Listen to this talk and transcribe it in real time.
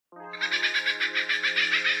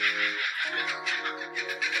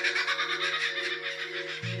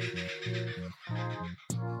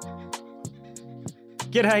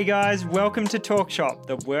G'day guys, welcome to Talk Shop,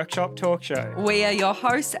 the workshop talk show. We are your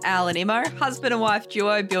hosts, Al and Imo, husband and wife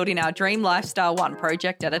duo building our dream lifestyle one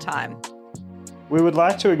project at a time. We would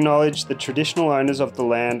like to acknowledge the traditional owners of the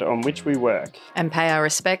land on which we work. And pay our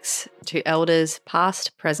respects to elders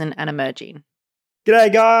past, present and emerging.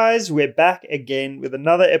 G'day guys, we're back again with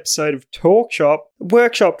another episode of Talk Shop, the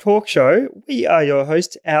workshop talk show. We are your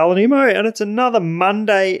hosts, Al and Imo, and it's another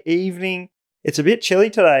Monday evening. It's a bit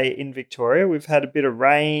chilly today in Victoria. We've had a bit of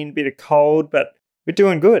rain, a bit of cold, but we're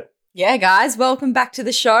doing good. Yeah, guys, welcome back to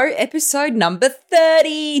the show. Episode number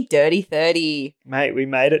 30, Dirty 30. Mate, we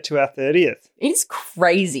made it to our 30th. It is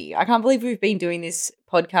crazy. I can't believe we've been doing this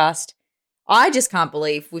podcast. I just can't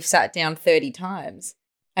believe we've sat down 30 times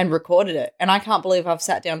and recorded it. And I can't believe I've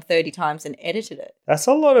sat down 30 times and edited it. That's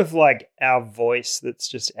a lot of our voice that's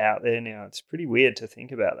just out there now. It's pretty weird to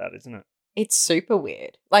think about that, isn't it? It's super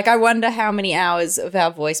weird. I wonder how many hours of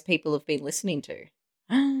our voice people have been listening to.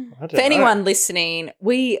 For anyone listening,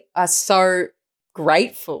 we are so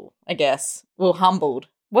grateful, I guess. Well, humbled.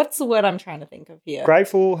 What's the word I'm trying to think of here?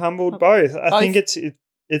 Grateful, humbled, both. I think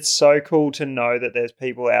it's so cool to know that there's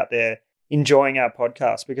people out there enjoying our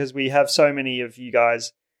podcast, because we have so many of you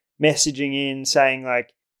guys messaging in saying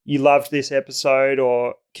you loved this episode,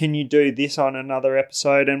 or can you do this on another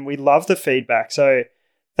episode? And we love the feedback. So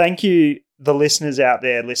thank you, the listeners out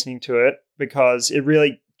there listening to it, because it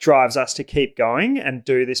really drives us to keep going and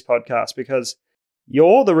do this podcast, because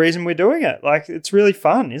you're the reason we're doing it. It's really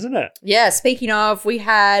fun, isn't it? Yeah, speaking of, we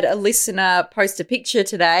had a listener post a picture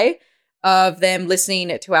today of them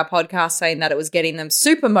listening to our podcast, saying that it was getting them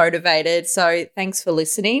super motivated. So thanks for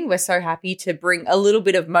listening. We're so happy to bring a little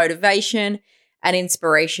bit of motivation and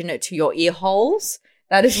inspiration to your ear holes.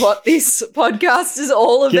 That is what this podcast is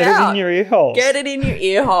all about. Get it in your ear hole. Get it in your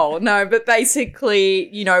ear hole. No, but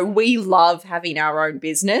basically, we love having our own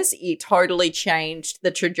business. It totally changed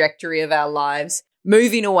the trajectory of our lives,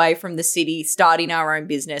 moving away from the city, starting our own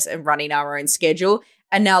business and running our own schedule.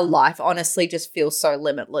 And now life honestly just feels so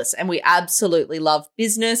limitless. And we absolutely love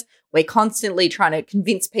business. We're constantly trying to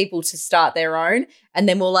convince people to start their own. And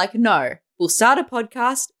then we're like, no, we'll start a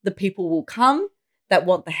podcast. The people will come that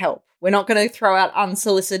want the help. We're not going to throw out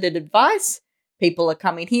unsolicited advice. People are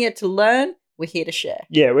coming here to learn. We're here to share.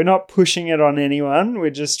 Yeah, we're not pushing it on anyone. We're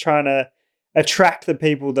just trying to attract the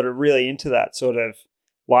people that are really into that sort of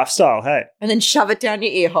lifestyle, hey? And then shove it down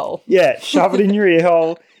your ear hole. Yeah, shove it in your ear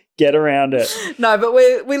hole. Get around it. No, but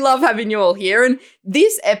we love having you all here. And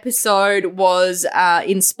this episode was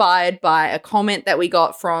inspired by a comment that we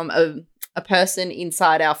got from a person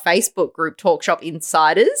inside our Facebook group, Talk Shop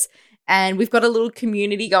Insiders. And we've got a little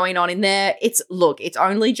community going on in there. It's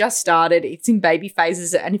only just started. It's in baby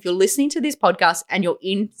phases. And if you're listening to this podcast and you're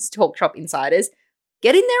in Talk Shop Insiders,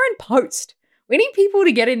 get in there and post. We need people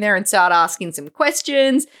to get in there and start asking some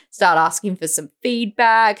questions, start asking for some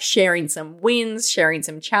feedback, sharing some wins, sharing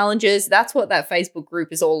some challenges. That's what that Facebook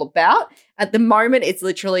group is all about. At the moment, it's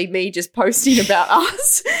literally me just posting about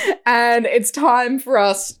us, and it's time for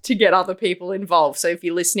us to get other people involved. So if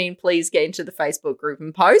you're listening, please get into the Facebook group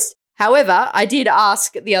and post. However, I did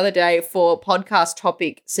ask the other day for podcast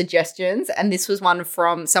topic suggestions, and this was one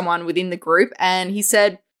from someone within the group, and he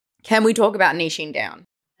said, can we talk about niching down?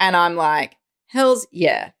 And I'm like, hells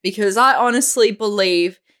yeah, because I honestly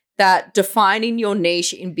believe that defining your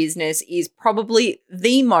niche in business is probably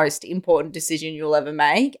the most important decision you'll ever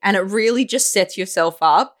make, and it really just sets yourself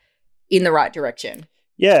up in the right direction.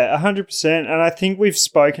 Yeah, 100%. And I think we've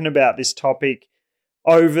spoken about this topic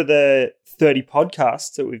over the 30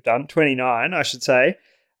 podcasts that we've done, 29, I should say,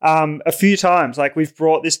 a few times. We've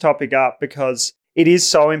brought this topic up because it is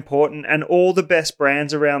so important, and all the best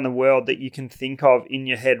brands around the world that you can think of in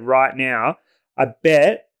your head right now, I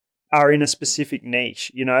bet, are in a specific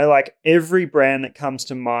niche. Every brand that comes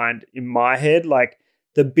to mind in my head,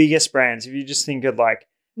 the biggest brands, if you just think of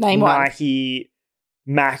Name Nike,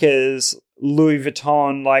 Macca's, Louis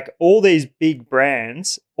Vuitton, all these big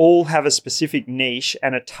brands all have a specific niche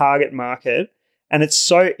and a target market, and it's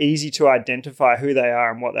so easy to identify who they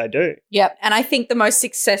are and what they do. Yep, and I think the most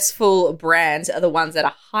successful brands are the ones that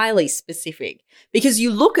are highly specific, because you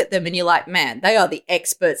look at them and you're like, man, they are the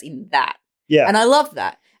experts in that. Yeah. And I love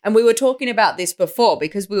that. And we were talking about this before,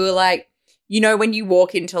 because we were like, when you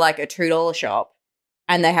walk into a $2 shop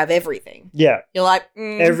and they have everything. Yeah. You're like,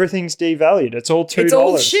 everything's devalued. It's all $2. It's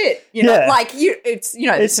all shit. Yeah.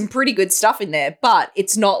 There's some pretty good stuff in there, but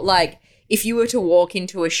it's not like if you were to walk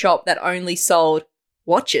into a shop that only sold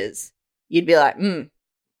watches, you'd be like,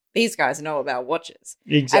 these guys know about watches.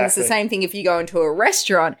 Exactly. And it's the same thing if you go into a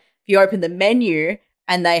restaurant, if you open the menu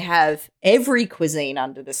and they have every cuisine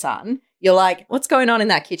under the sun, you're like, what's going on in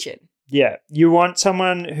that kitchen? Yeah. You want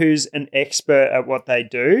someone who's an expert at what they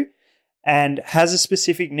do and has a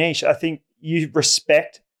specific niche. I think you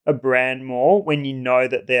respect a brand more when you know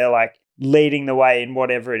that they're like leading the way in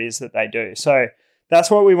whatever it is that they do. So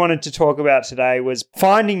that's what we wanted to talk about today, was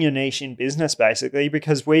finding your niche in business, basically,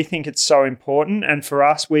 because we think it's so important. And for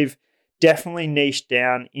us, we've definitely niched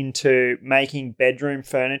down into making bedroom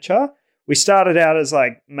furniture. We started out as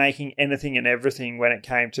like making anything and everything when it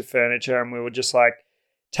came to furniture, and we were just like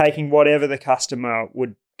taking whatever the customer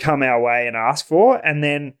would come our way and ask for. And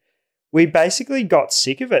then we basically got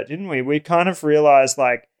sick of it, didn't we? We kind of realized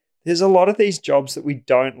like there's a lot of these jobs that we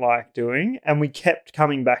don't like doing, and we kept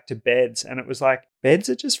coming back to beds, and it was like, beds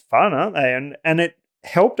are just fun, aren't they? And it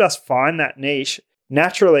helped us find that niche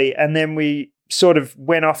naturally. And then we sort of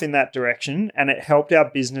went off in that direction, and it helped our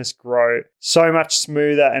business grow so much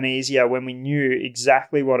smoother and easier when we knew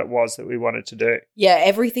exactly what it was that we wanted to do. Yeah,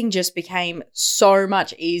 everything just became so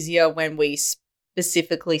much easier when we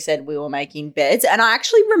specifically said we were making beds. And I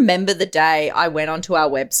actually remember the day I went onto our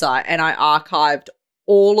website and I archived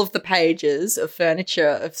all of the pages of furniture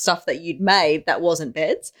of stuff that you'd made that wasn't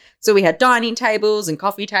beds. So we had dining tables and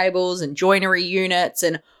coffee tables and joinery units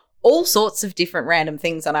and all sorts of different random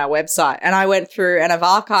things on our website. And I went through and I've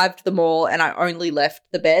archived them all, and I only left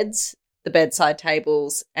the beds, the bedside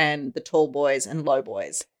tables, and the tall boys and low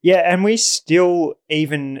boys. Yeah, and we still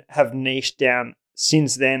even have niched down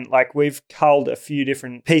since then. Like, we've culled a few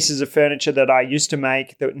different pieces of furniture that I used to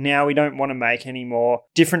make that now we don't want to make anymore.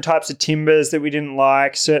 Different types of timbers that we didn't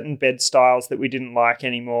like, certain bed styles that we didn't like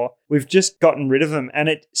anymore. We've just gotten rid of them, and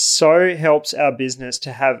it so helps our business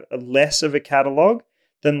to have less of a catalog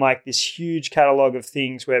than like this huge catalog of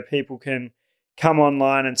things where people can come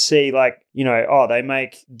online and see like, you know, oh, they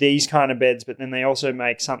make these kind of beds, but then they also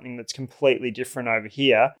make something that's completely different over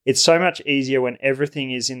here. It's so much easier when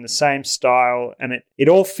everything is in the same style, and it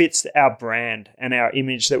all fits our brand and our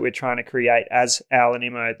image that we're trying to create as Al and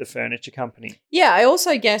Immo, the furniture company. Yeah, I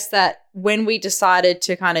also guess that when we decided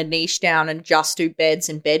to kind of niche down and just do beds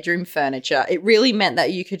and bedroom furniture, it really meant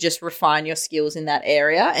that you could just refine your skills in that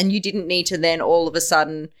area, and you didn't need to then all of a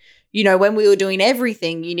sudden, you know, when we were doing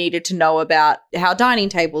everything, you needed to know about how dining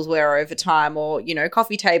tables were over time, or, you know,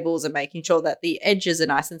 coffee tables and making sure that the edges are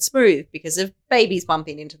nice and smooth because of babies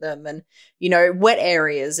bumping into them, and, you know, wet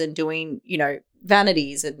areas, and doing, you know,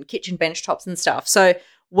 vanities and kitchen bench tops and stuff. So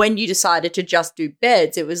when you decided to just do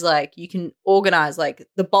beds, it was like you can organize like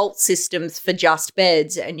the bolt systems for just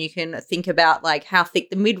beds, and you can think about like how thick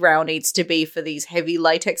the mid-rail needs to be for these heavy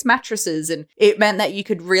latex mattresses. And it meant that you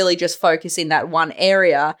could really just focus in that one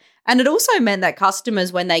area. And it also meant that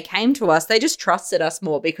customers, when they came to us, they just trusted us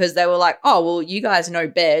more because they were like, oh, well, you guys know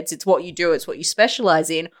beds. It's what you do. It's what you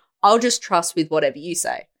specialize in. I'll just trust with whatever you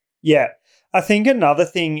say. Yeah. I think another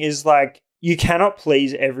thing is like, you cannot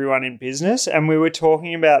please everyone in business. And we were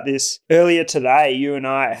talking about this earlier today, you and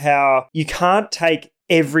I, how you can't take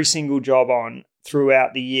every single job on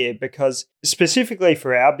throughout the year, because specifically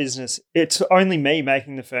for our business, it's only me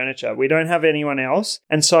making the furniture. We don't have anyone else.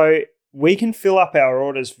 And so we can fill up our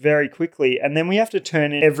orders very quickly, and then we have to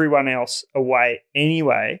turn everyone else away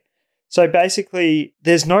anyway. So basically,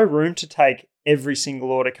 there's no room to take every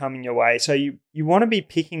single order coming your way. So you want to be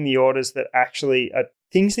picking the orders that actually are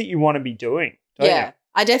things that you want to be doing, don't you?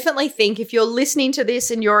 I definitely think if you're listening to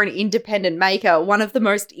this and you're an independent maker, one of the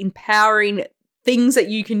most empowering things that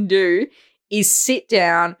you can do is sit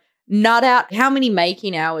down, nut out how many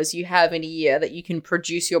making hours you have in a year that you can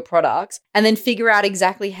produce your products, and then figure out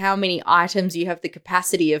exactly how many items you have the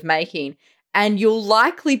capacity of making. And you'll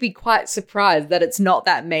likely be quite surprised that it's not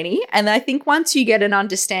that many. And I think once you get an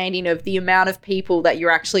understanding of the amount of people that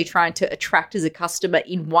you're actually trying to attract as a customer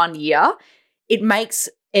in 1 year, it makes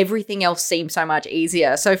everything else seem so much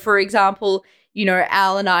easier. So for example, you know,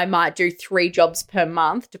 Al and I might do 3 jobs per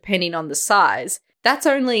month, depending on the size. That's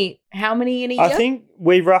only how many in a year? I think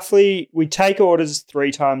we take orders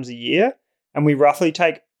 3 times a year, and we roughly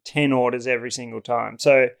take 10 orders every single time.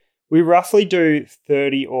 So we roughly do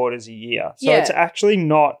 30 orders a year. So it's actually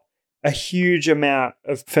not a huge amount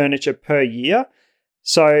of furniture per year.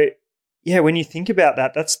 So yeah, when you think about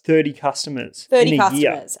that, that's 30 customers. 30 in a customers.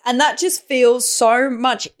 Year. And that just feels so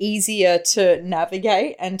much easier to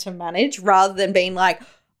navigate and to manage, rather than being like,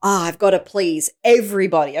 I've got to please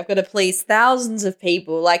everybody. I've got to please thousands of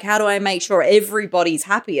people. Like, how do I make sure everybody's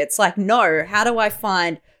happy? It's like, no, how do I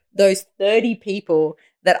find those 30 people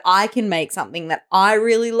that I can make something that I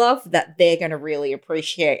really love that they're going to really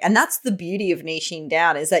appreciate? And that's the beauty of niching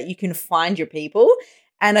down, is that you can find your people.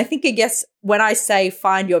 And I think, I guess, when I say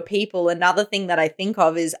find your people, another thing that I think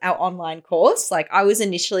of is our online course. Like, I was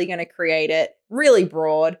initially going to create it really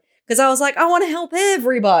broad because I was like, I want to help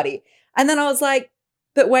everybody. And then I was like,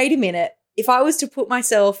 but wait a minute. If I was to put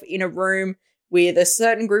myself in a room with a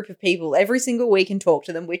certain group of people every single week and talk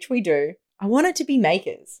to them, which we do, I want it to be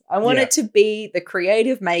makers. I want it to be the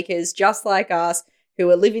creative makers just like us who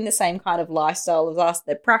are living the same kind of lifestyle as us.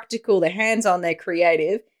 They're practical, they're hands-on, they're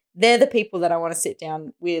creative. They're the people that I want to sit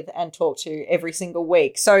down with and talk to every single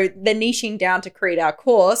week. So the niching down to create our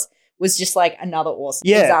course was just like another awesome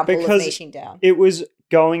example of niching down. It was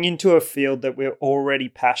going into a field that we're already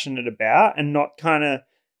passionate about and not kind of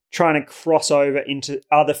trying to cross over into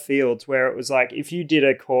other fields where it was like if you did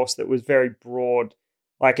a course that was very broad,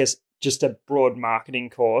 like just a broad marketing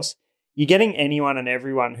course, you're getting anyone and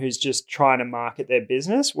everyone who's just trying to market their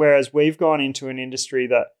business, whereas we've gone into an industry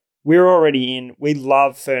that we're already in. We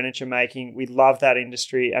love furniture making. We love that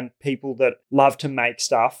industry, and people that love to make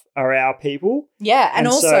stuff are our people. Yeah, and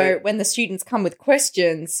also when the students come with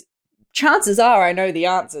questions, chances are I know the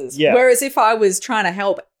answers. Yeah. Whereas if I was trying to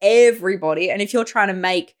help everybody, and if you're trying to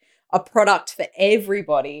make a product for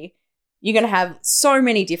everybody, you're going to have so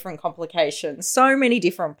many different complications, so many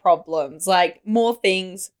different problems, like more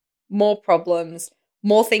things, more problems,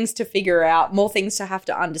 more things to figure out, more things to have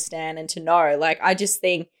to understand and to know. Like, I just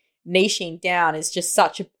think niching down is just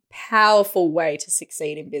such a powerful way to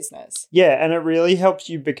succeed in business. Yeah, and it really helps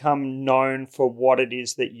you become known for what it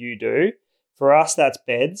is that you do. For us, that's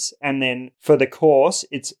beds. And then for the course,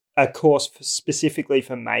 it's a course specifically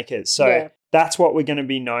for makers. So that's what we're going to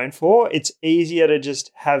be known for. It's easier to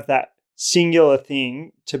just have that singular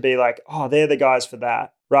thing to be like, oh, they're the guys for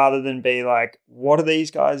that, rather than be like, what do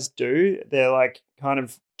these guys do? They're like kind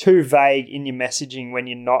of too vague in your messaging when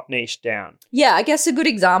you're not niched down. Yeah, I guess a good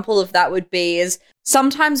example of that would be is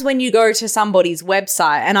sometimes when you go to somebody's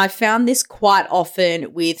website, and I found this quite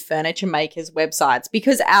often with furniture makers' websites,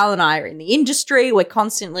 because Al and I are in the industry, we're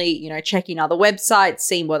constantly, checking other websites,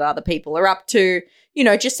 seeing what other people are up to,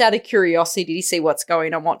 just out of curiosity to see what's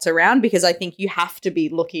going on, what's around, because I think you have to be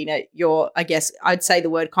looking at your, I guess I'd say the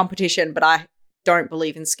word competition, but I don't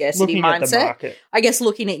believe in scarcity looking mindset. At the market. I guess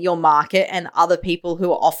looking at your market and other people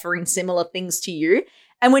who are offering similar things to you.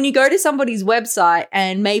 And when you go to somebody's website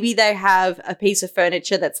and maybe they have a piece of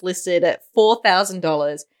furniture that's listed at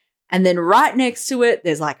 $4,000, and then right next to it,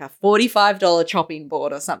 there's like a $45 chopping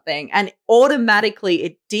board or something, and automatically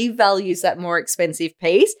it devalues that more expensive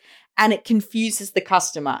piece and it confuses the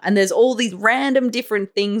customer. And there's all these random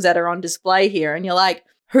different things that are on display here. And you're like,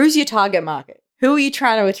 who's your target market? Who are you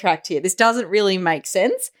trying to attract here? This doesn't really make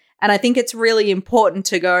sense. And I think it's really important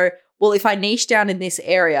to go, well, if I niche down in this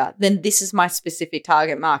area, then this is my specific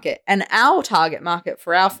target market. And our target market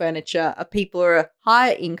for our furniture are people who are a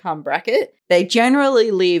higher income bracket. They generally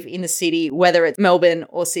live in the city, whether it's Melbourne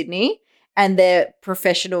or Sydney, and they're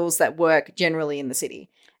professionals that work generally in the city.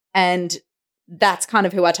 And that's kind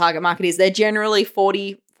of who our target market is. They're generally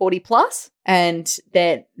 40 plus, and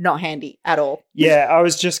they're not handy at all. Yeah, I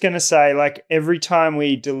was just going to say, like, every time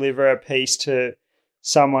we deliver a piece to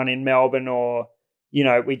someone in Melbourne or,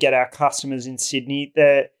 we get our customers in Sydney,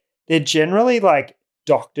 they're generally like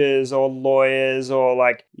doctors or lawyers or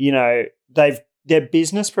like, they're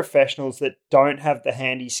business professionals that don't have the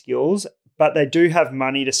handy skills, but they do have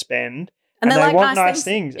money to spend and they like want nice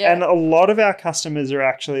things. Yeah. And a lot of our customers are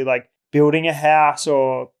actually like building a house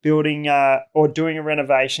or building or doing a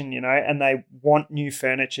renovation, and they want new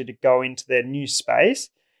furniture to go into their new space.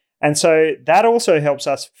 And so that also helps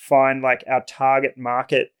us find like our target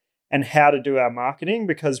market and how to do our marketing,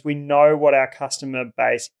 because we know what our customer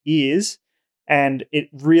base is, and it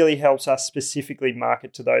really helps us specifically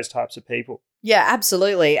market to those types of people. Yeah,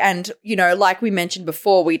 absolutely. And, like we mentioned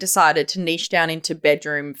before, we decided to niche down into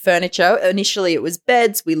bedroom furniture. Initially, it was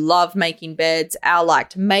beds. We love making beds. Al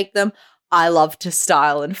liked to make them. I love to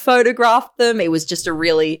style and photograph them. It was just a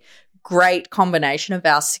really great combination of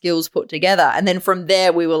our skills put together. And then from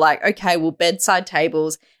there, we were like, okay, well, bedside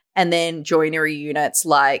tables and then joinery units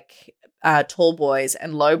like tall boys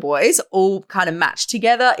and low boys all kind of match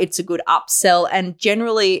together. It's a good upsell. And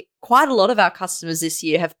generally, quite a lot of our customers this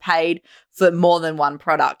year have paid for more than one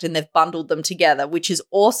product and they've bundled them together, which is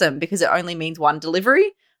awesome because it only means one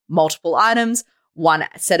delivery, multiple items, one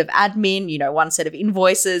set of admin, one set of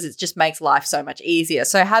invoices. It just makes life so much easier.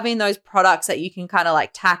 So having those products that you can kind of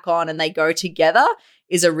like tack on and they go together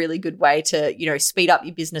is a really good way to, speed up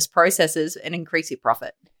your business processes and increase your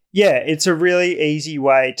profit. Yeah, it's a really easy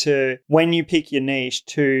way to, when you pick your niche,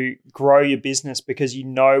 to grow your business because you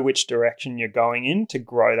know which direction you're going in to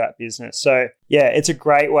grow that business. So yeah, it's a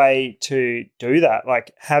great way to do that.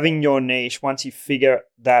 Like having your niche, once you figure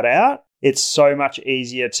that out, it's so much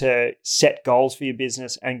easier to set goals for your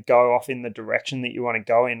business and go off in the direction that you want to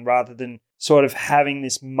go in rather than sort of having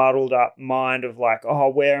this muddled up mind of like, oh,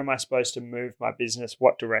 where am I supposed to move my business?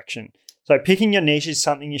 What direction? So picking your niche is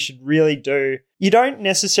something you should really do. You don't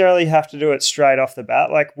necessarily have to do it straight off the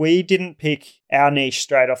bat. Like we didn't pick our niche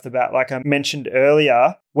straight off the bat. Like I mentioned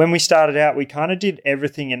earlier, when we started out, we kind of did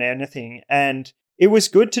everything and anything. And it was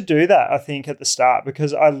good to do that, I think, at the start,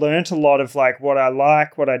 because I learned a lot of like what I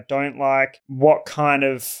like, what I don't like, what kind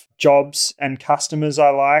of jobs and customers I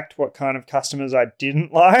liked, what kind of customers I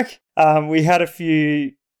didn't like. We had a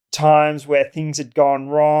few times where things had gone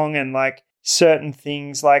wrong and like certain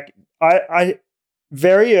things, like I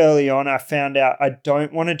very early on, I found out I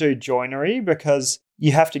don't want to do joinery because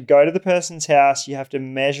you have to go to the person's house, you have to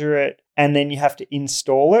measure it, and then you have to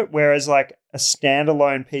install it. Whereas like a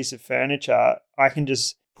standalone piece of furniture, I can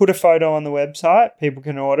just put a photo on the website, people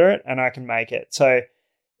can order it, and I can make it. So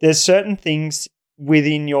there's certain things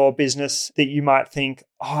within your business that you might think,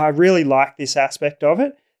 oh, I really like this aspect of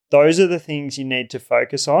it. Those are the things you need to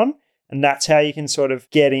focus on. And that's how you can sort of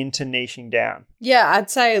get into niching down. Yeah, I'd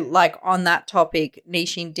say like on that topic,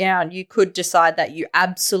 niching down, you could decide that you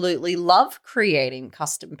absolutely love creating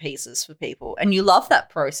custom pieces for people and you love that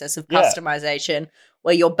process of customization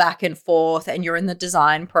where you're back and forth and you're in the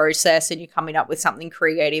design process and you're coming up with something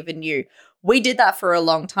creative and new. We did that for a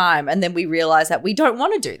long time and then we realized that we don't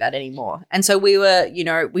want to do that anymore. And so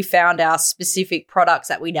we found our specific products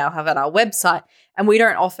that we now have on our website and we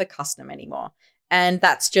don't offer custom anymore. And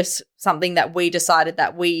that's just something that we decided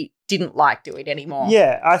that we didn't like doing anymore.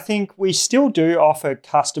 Yeah, I think we still do offer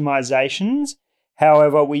customizations.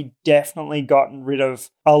 However, we definitely gotten rid of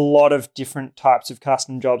a lot of different types of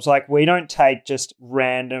custom jobs. Like we don't take just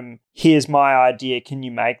random, here's my idea, can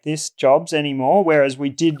you make this jobs anymore? Whereas we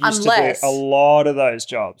did used to do a lot of those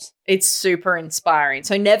jobs. It's super inspiring.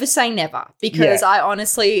 So never say never because I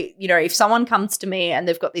honestly, if someone comes to me and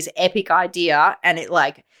they've got this epic idea and it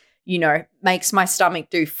like, makes my stomach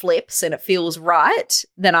do flips and it feels right,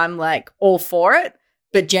 then I'm like all for it.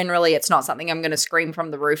 But generally, it's not something I'm going to scream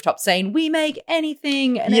from the rooftop saying, we make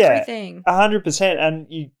anything and everything. 100%. And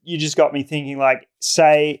you just got me thinking, like,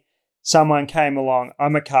 say someone came along,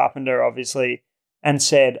 I'm a carpenter, obviously, and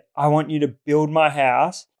said, I want you to build my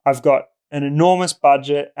house. I've got an enormous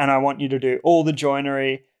budget and I want you to do all the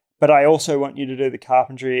joinery, but I also want you to do the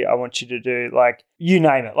carpentry. I want you to do like, you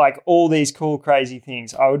name it, like all these cool, crazy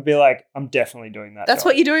things. I would be like, I'm definitely doing that. That's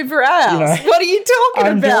what you're doing for ours. What are you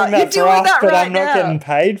talking about? You're doing that but right I'm not getting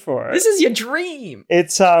paid for it. This is your dream.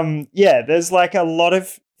 It's, there's like a lot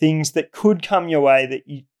of things that could come your way that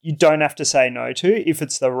you don't have to say no to. If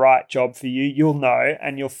it's the right job for you, you'll know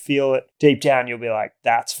and you'll feel it deep down. You'll be like,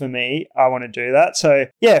 that's for me. I want to do that. So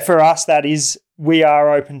yeah, for us, we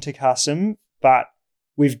are open to custom, but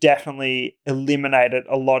we've definitely eliminated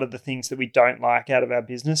a lot of the things that we don't like out of our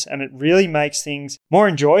business, and it really makes things more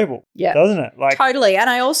enjoyable, doesn't it? Like totally. And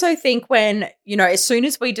I also think when, as soon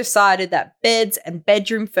as we decided that beds and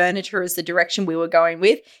bedroom furniture is the direction we were going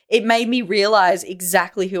with, it made me realize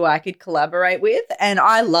exactly who I could collaborate with. And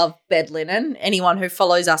I love bed linen. Anyone who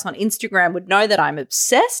follows us on Instagram would know that I'm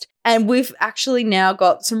obsessed. And we've actually now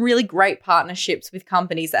got some really great partnerships with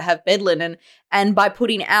companies that have bed linen. And by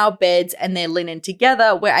putting our beds and their linen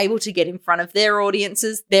together, we're able to get in front of their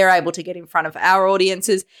audiences. They're able to get in front of our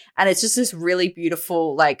audiences. And it's just this really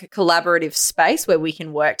beautiful, like collaborative space where we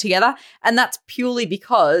can work together. And that's purely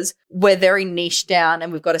because we're very niche down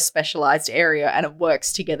and we've got a specialized area and it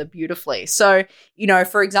works together beautifully. So,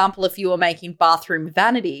 for example, if you were making bathroom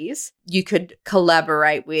vanities, you could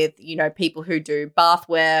collaborate with, people who do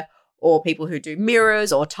bathware or people who do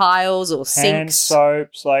mirrors or tiles or sinks. Hand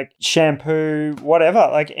soaps, like shampoo, whatever,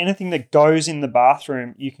 like anything that goes in the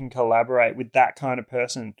bathroom, you can collaborate with that kind of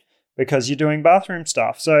person because you're doing bathroom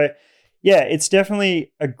stuff. So yeah, it's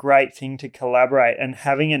definitely a great thing to collaborate, and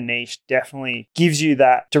having a niche definitely gives you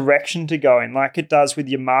that direction to go in. Like it does with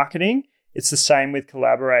your marketing, it's the same with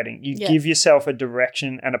collaborating. You give yourself a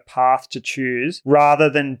direction and a path to choose rather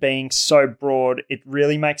than being so broad. It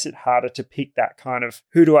really makes it harder to pick that kind of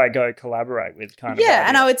who do I go collaborate with kind of idea.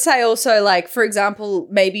 And I would say also, like, for example,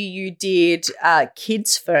 maybe you did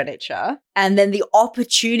kids furniture, and then the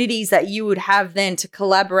opportunities that you would have then to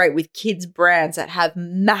collaborate with kids brands that have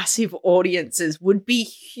massive audiences would be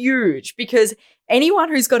huge, because anyone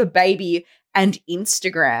who's got a baby and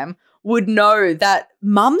Instagram would know that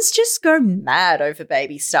mums just go mad over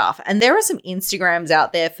baby stuff. And there are some Instagrams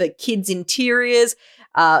out there for kids interiors,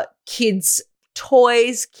 kids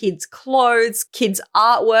toys, kids clothes, kids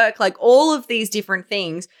artwork, like all of these different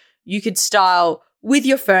things you could style with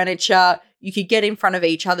your furniture. You could get in front of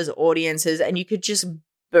each other's audiences and you could just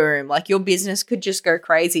boom, like your business could just go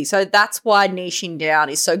crazy. So that's why niching down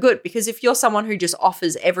is so good, because if you're someone who just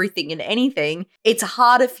offers everything and anything, it's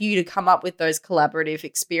harder for you to come up with those collaborative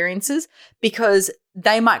experiences, because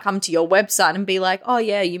they might come to your website and be like, oh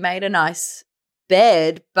yeah, you made a nice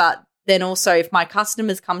bed, but then also if my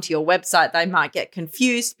customers come to your website, they might get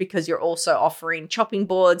confused because you're also offering chopping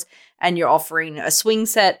boards and you're offering a swing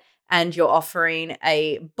set and you're offering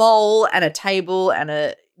a bowl and a table and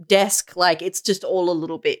a desk. Like, it's just all a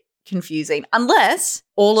little bit confusing, unless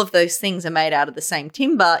all of those things are made out of the same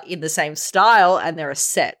timber in the same style and they're a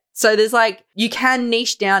set. So there's like, you can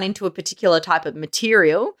niche down into a particular type of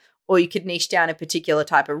material, or you could niche down a particular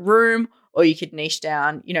type of room, or you could niche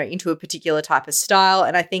down, you know, into a particular type of style.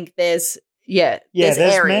 And I think there's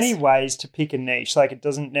there's many ways to pick a niche. Like, it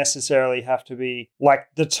doesn't necessarily have to be like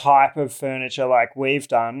the type of furniture like we've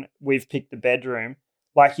done. We've picked the bedroom.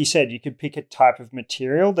 Like you said, you could pick a type of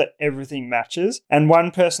material that everything matches. And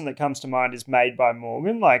one person that comes to mind is Made by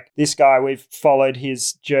Morgan. Like, this guy, we've followed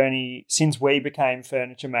his journey since we became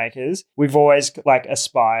furniture makers. We've always like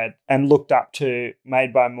aspired and looked up to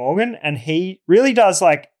Made by Morgan. And he really does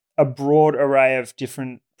like a broad array of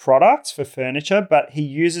different products for furniture, but he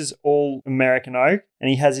uses all American oak and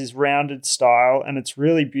he has his rounded style and it's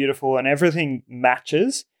really beautiful and everything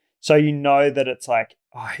matches. So you know that it's like,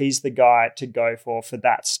 oh, he's the guy to go for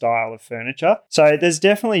that style of furniture. So there's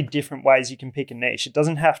definitely different ways you can pick a niche. It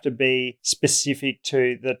doesn't have to be specific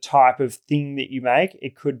to the type of thing that you make.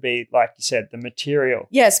 It could be, like you said, the material.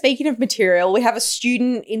 Yeah, speaking of material, we have a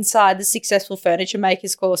student inside the Successful Furniture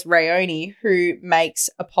Makers course, Rayoni, who makes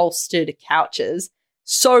upholstered couches.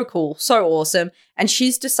 So cool, so awesome. And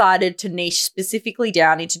she's decided to niche specifically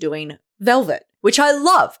down into doing velvet, which I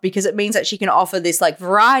love because it means that she can offer this like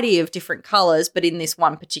variety of different colors, but in this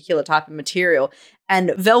one particular type of material.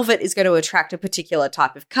 And velvet is going to attract a particular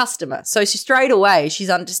type of customer. So straight away, she's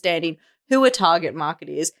understanding who her target market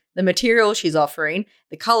is, the material she's offering,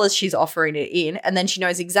 the colors she's offering it in, and then she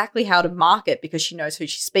knows exactly how to market because she knows who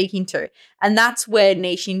she's speaking to. And that's where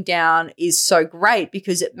niching down is so great,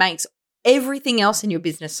 because it makes everything else in your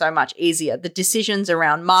business so much easier. The decisions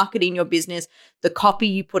around marketing your business, the copy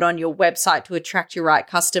you put on your website to attract your right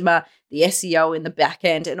customer, the SEO in the back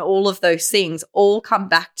end, and all of those things all come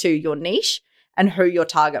back to your niche and who your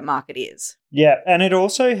target market is. Yeah, and it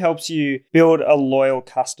also helps you build a loyal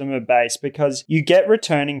customer base, because you get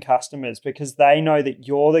returning customers because they know that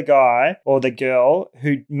you're the guy or the girl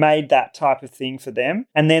who made that type of thing for them.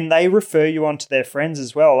 And then they refer you on to their friends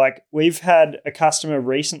as well. Like, we've had a customer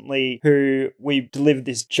recently who we delivered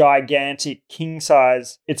this gigantic king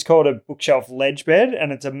size, it's called a bookshelf ledge bed,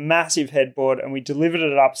 and it's a massive headboard, and we delivered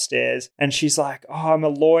it upstairs. And she's like, oh, I'm a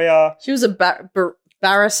lawyer. She was a barrister.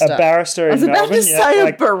 A barrister in Melbourne. I was about to say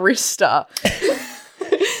a barista.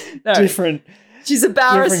 No, different. She's a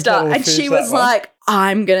barrister, and she was like,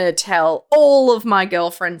 I'm going to tell all of my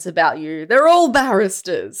girlfriends about you. They're all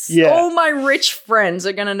barristers. Yeah. All my rich friends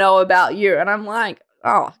are going to know about you. And I'm like,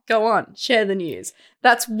 oh, go on, share the news.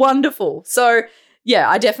 That's wonderful. So yeah,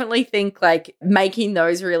 I definitely think like making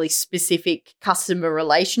those really specific customer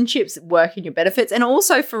relationships work in your benefits, and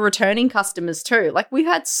also for returning customers too. Like, we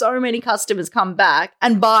had so many customers come back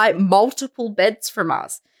and buy multiple beds from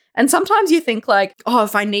us. And sometimes you think like, oh,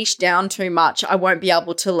 if I niche down too much, I won't be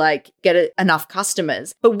able to like get enough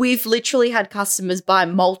customers. But we've literally had customers buy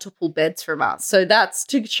multiple beds from us. So that's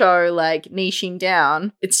to show like niching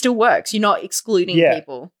down, it still works. You're not excluding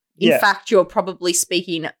people. In fact, you're probably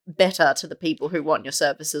speaking better to the people who want your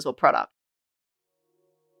services or product.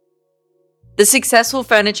 The Successful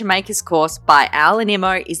Furniture Makers course by Al and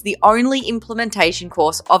Imo is the only implementation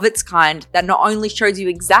course of its kind that not only shows you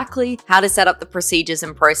exactly how to set up the procedures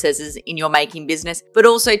and processes in your making business, but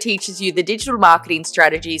also teaches you the digital marketing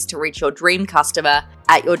strategies to reach your dream customer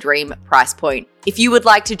at your dream price point. If you would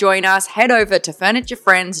like to join us, head over to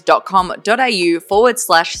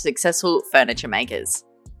furniturefriends.com.au/successful furniture makers.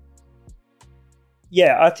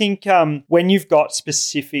 Yeah, I think when you've got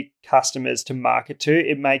specific customers to market to,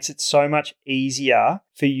 it makes it so much easier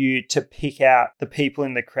for you to pick out the people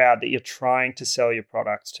in the crowd that you're trying to sell your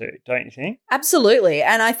products to, don't you think? Absolutely.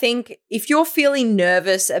 And I think if you're feeling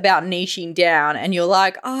nervous about niching down and you're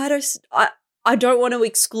like, oh, I don't want to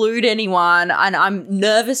exclude anyone and I'm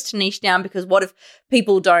nervous to niche down because what if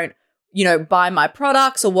people don't, buy my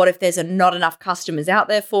products, or what if there's not enough customers out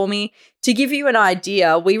there for me? To give you an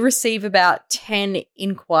idea, we receive about 10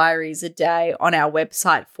 inquiries a day on our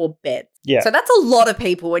website for beds. Yeah. So that's a lot of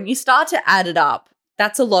people. When you start to add it up,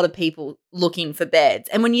 that's a lot of people looking for beds.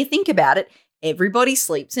 And when you think about it, everybody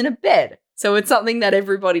sleeps in a bed. So it's something that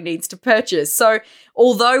everybody needs to purchase. So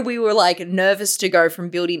although we were like nervous to go from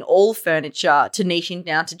building all furniture to niching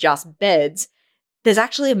down to just beds, there's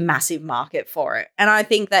actually a massive market for it. And I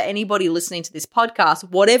think that anybody listening to this podcast,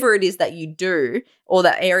 whatever it is that you do or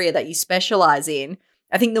that area that you specialize in,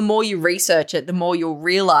 I think the more you research it, the more you'll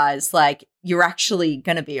realize like you're actually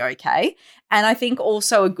going to be okay. And I think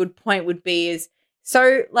also a good point would be is,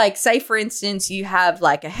 so like say for instance, you have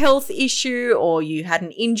like a health issue or you had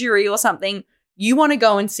an injury or something, you want to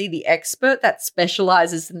go and see the expert that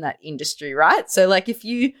specializes in that industry, right? So like if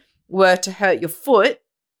you were to hurt your foot,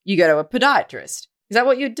 you go to a podiatrist. Is that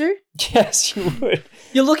what you'd do? Yes, you would.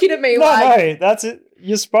 You're looking at me No, that's it.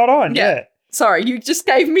 You're spot on. Yeah. Sorry, you just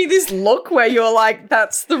gave me this look where you're like,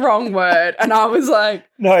 that's the wrong word. And I was like...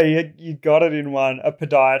 No, you got it in one. A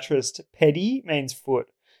podiatrist. Pedi means foot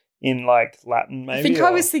in like Latin maybe. I think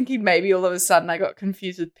I was thinking maybe all of a sudden I got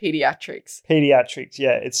confused with pediatrics. Pediatrics,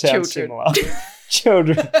 yeah. It sounds Children. similar.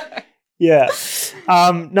 Children. Yeah.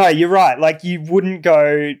 No, you're right. Like you wouldn't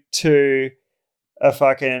go to a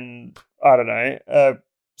fucking, I don't know, a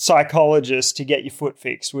psychologist to get your foot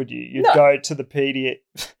fixed, would you? You'd go to the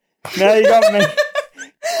No, you got me.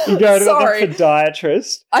 You go to the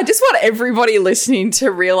podiatrist. I just want everybody listening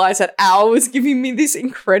to realize that Al was giving me this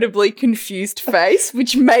incredibly confused face,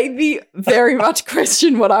 which made me very much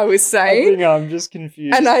question what I was saying. I think I'm just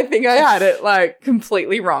confused. And I think I had it like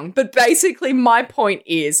completely wrong. But basically my point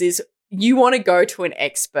is you want to go to an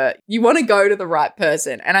expert. You want to go to the right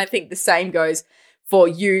person. And I think the same goes for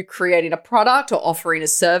you creating a product or offering a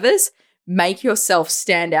service. Make yourself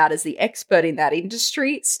stand out as the expert in that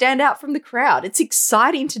industry, stand out from the crowd. It's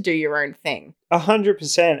exciting to do your own thing.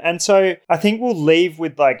 100%. And so I think we'll leave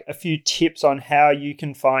with like a few tips on how you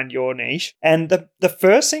can find your niche. And the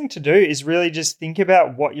first thing to do is really just think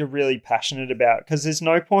about what you're really passionate about, because there's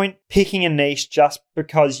no point picking a niche just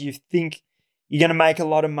because you think you're going to make a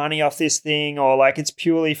lot of money off this thing or like it's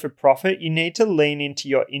purely for profit. You need to lean into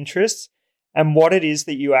your interests and what it is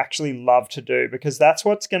that you actually love to do, because that's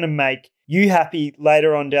what's going to make you happy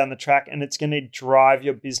later on down the track, and it's going to drive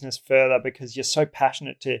your business further because you're so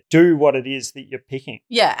passionate to do what it is that you're picking.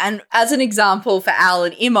 Yeah, and as an example for Al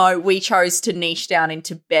and Imo, we chose to niche down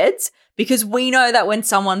into beds because we know that when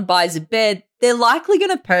someone buys a bed, they're likely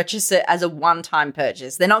going to purchase it as a one-time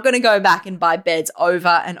purchase. They're not going to go back and buy beds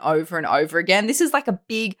over and over and over again. This is like a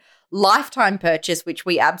big lifetime purchase, which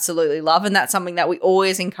we absolutely love. And that's something that we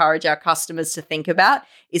always encourage our customers to think about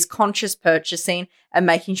is conscious purchasing and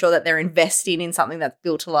making sure that they're investing in something that's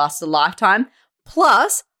built to last a lifetime.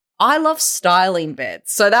 Plus, I love styling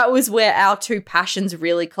beds. So that was where our two passions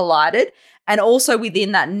really collided. And also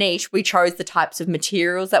within that niche, we chose the types of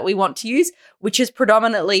materials that we want to use, which is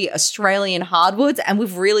predominantly Australian hardwoods. And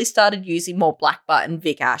we've really started using more black butt and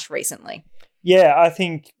Vic Ash recently. Yeah, I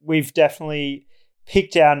think we've definitely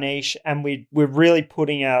picked our niche and we're really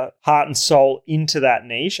putting our heart and soul into that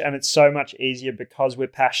niche, and it's so much easier because we're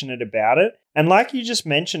passionate about it. And like you just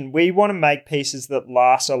mentioned, we want to make pieces that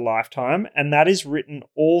last a lifetime, and that is written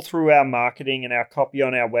all through our marketing and our copy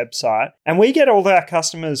on our website. And we get all of our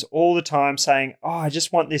customers all the time saying, oh, I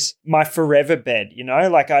just want this, my forever bed, you know,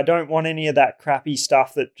 like I don't want any of that crappy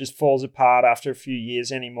stuff that just falls apart after a few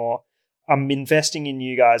years anymore. I'm investing in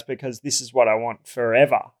you guys because this is what I want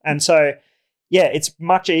forever. And so yeah, it's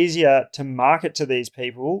much easier to market to these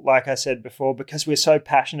people, like I said before, because we're so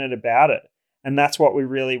passionate about it. And that's what we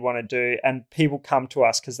really want to do. And people come to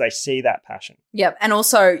us because they see that passion. Yep. And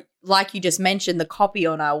also, like you just mentioned, the copy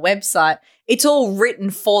on our website, it's all written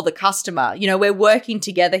for the customer. You know, we're working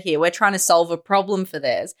together here. We're trying to solve a problem for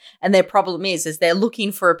theirs. And their problem is they're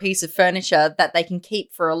looking for a piece of furniture that they can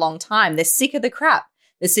keep for a long time. They're sick of the crap.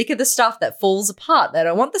 They're sick of the stuff that falls apart. They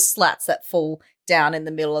don't want the slats that fall down in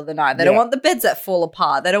the middle of the night. They don't want the beds that fall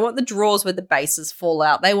apart. They don't want the drawers where the bases fall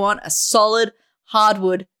out. They want a solid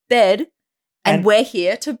hardwood bed, and we're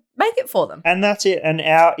here to make it for them. And that's it. And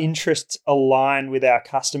our interests align with our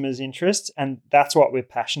customers' interests, and that's what we're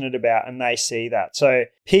passionate about, and they see that. So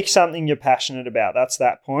pick something you're passionate about. That's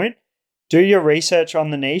that point. Do your research on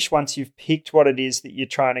the niche once you've picked what it is that you're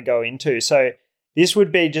trying to go into. So this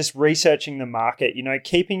would be just researching the market, you know,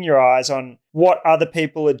 keeping your eyes on what other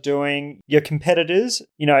people are doing, your competitors,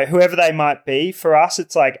 you know, whoever they might be. For us,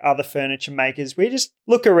 it's like other furniture makers. We just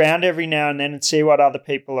look around every now and then and see what other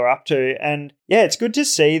people are up to. And yeah, it's good to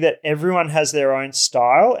see that everyone has their own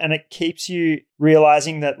style, and it keeps you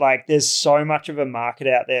realizing that like there's so much of a market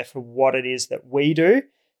out there for what it is that we do.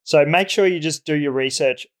 So make sure you just do your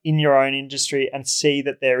research in your own industry and see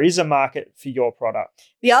that there is a market for your product.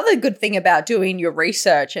 The other good thing about doing your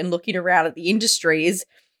research and looking around at the industry is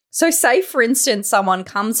So say, for instance, someone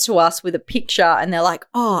comes to us with a picture and they're like,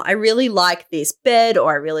 oh, I really like this bed,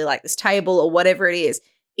 or I really like this table, or whatever it is.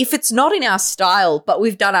 If it's not in our style, but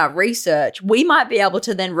we've done our research, we might be able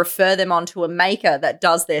to then refer them on to a maker that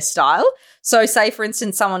does their style. So say, for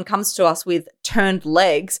instance, someone comes to us with turned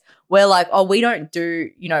legs. We're like, oh, we don't do,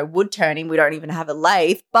 wood turning. We don't even have a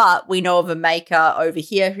lathe, but we know of a maker over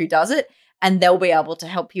here who does it, and they'll be able to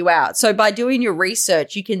help you out. So by doing your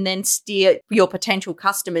research, you can then steer your potential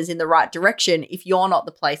customers in the right direction if you're not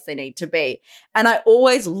the place they need to be. And I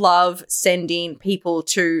always love sending people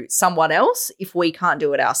to someone else if we can't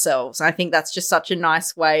do it ourselves. And I think that's just such a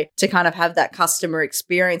nice way to kind of have that customer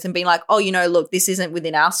experience and being like, oh, look, this isn't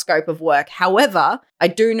within our scope of work. However, I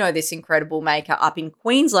do know this incredible maker up in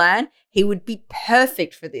Queensland. He would be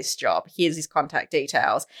perfect for this job. Here's his contact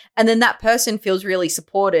details. And then that person feels really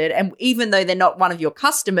supported. And even though they're not one of your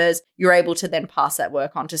customers, you're able to then pass that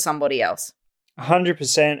work on to somebody else.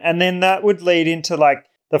 100%. And then that would lead into like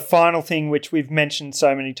the final thing, which we've mentioned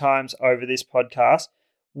so many times over this podcast.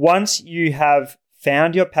 Once you have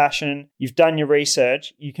found your passion, you've done your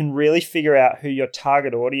research, you can really figure out who your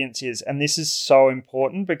target audience is. And this is so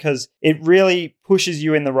important because it really pushes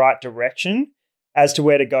you in the right direction as to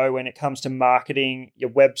where to go when it comes to marketing, your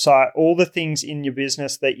website, all the things in your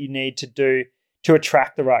business that you need to do to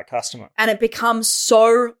attract the right customer. And it becomes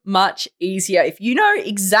so much easier. If you know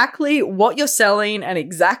exactly what you're selling and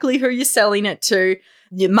exactly who you're selling it to,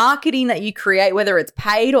 your marketing that you create, whether it's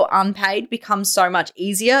paid or unpaid, becomes so much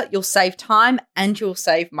easier. You'll save time and you'll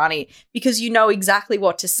save money because you know exactly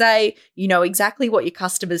what to say. You know exactly what your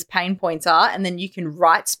customers' pain points are, and then you can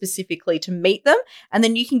write specifically to meet them. And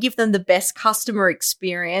then you can give them the best customer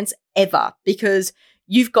experience ever because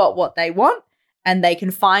you've got what they want. And they can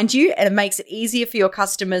find you, and it makes it easier for your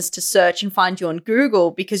customers to search and find you on Google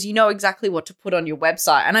because you know exactly what to put on your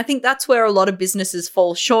website. And I think that's where a lot of businesses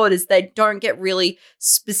fall short is they don't get really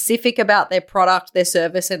specific about their product, their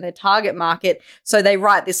service, and their target market. So they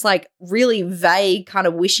write this like really vague kind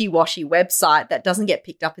of wishy-washy website that doesn't get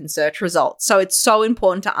picked up in search results. So it's so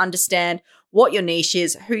important to understand what your niche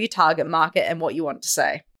is, who your target market, and what you want to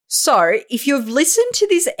say. So if you've listened to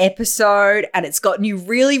this episode and it's gotten you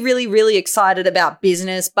really, really, really excited about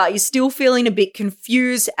business, but you're still feeling a bit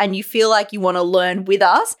confused and you feel like you want to learn with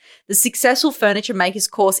us, the Successful Furniture Makers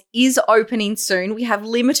course is opening soon. We have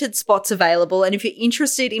limited spots available. And if you're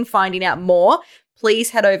interested in finding out more, please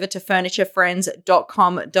head over to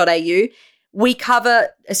FurnitureFriends.com.au. We cover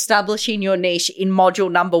establishing your niche in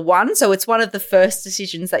module number 1. So it's one of the first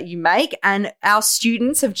decisions that you make. And our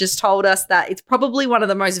students have just told us that it's probably one of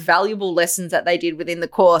the most valuable lessons that they did within the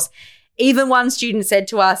course. Even one student said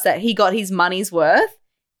to us that he got his money's worth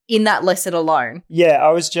in that lesson alone. Yeah, I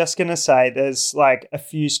was just going to say there's like a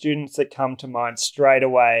few students that come to mind straight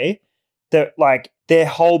away that like their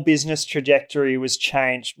whole business trajectory was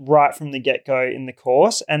changed right from the get-go in the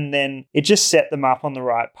course. And then it just set them up on the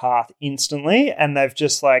right path instantly. And they've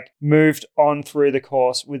just like moved on through the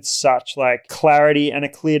course with such like clarity and a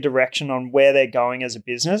clear direction on where they're going as a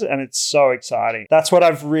business. And it's so exciting. That's what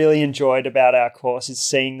I've really enjoyed about our course is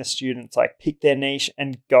seeing the students like pick their niche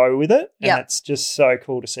and go with it. And it's just so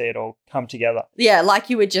cool to see it all come together. Yeah, like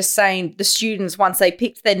you were just saying, the students, once they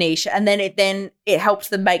picked their niche and then it helped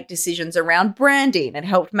them make decisions around branding. It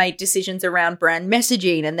helped make decisions around brand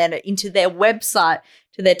messaging and then into their website,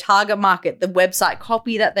 to their target market, the website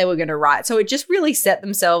copy that they were going to write. So it just really set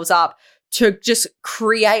themselves up to just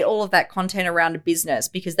create all of that content around a business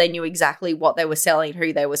because they knew exactly what they were selling,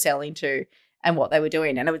 who they were selling to, and what they were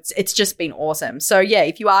doing. And it's just been awesome. So yeah,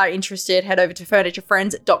 if you are interested, head over to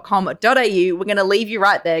FurnitureFriends.com.au. We're going to leave you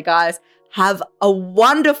right there, guys. Have a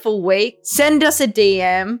wonderful week. Send us a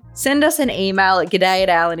DM. Send us an email at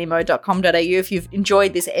g'day@alanimo.com.au if you've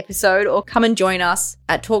enjoyed this episode, or come and join us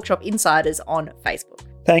at Talkshop Insiders on Facebook.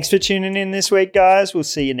 Thanks for tuning in this week, guys. We'll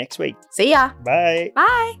see you next week. See ya. Bye.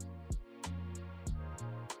 Bye.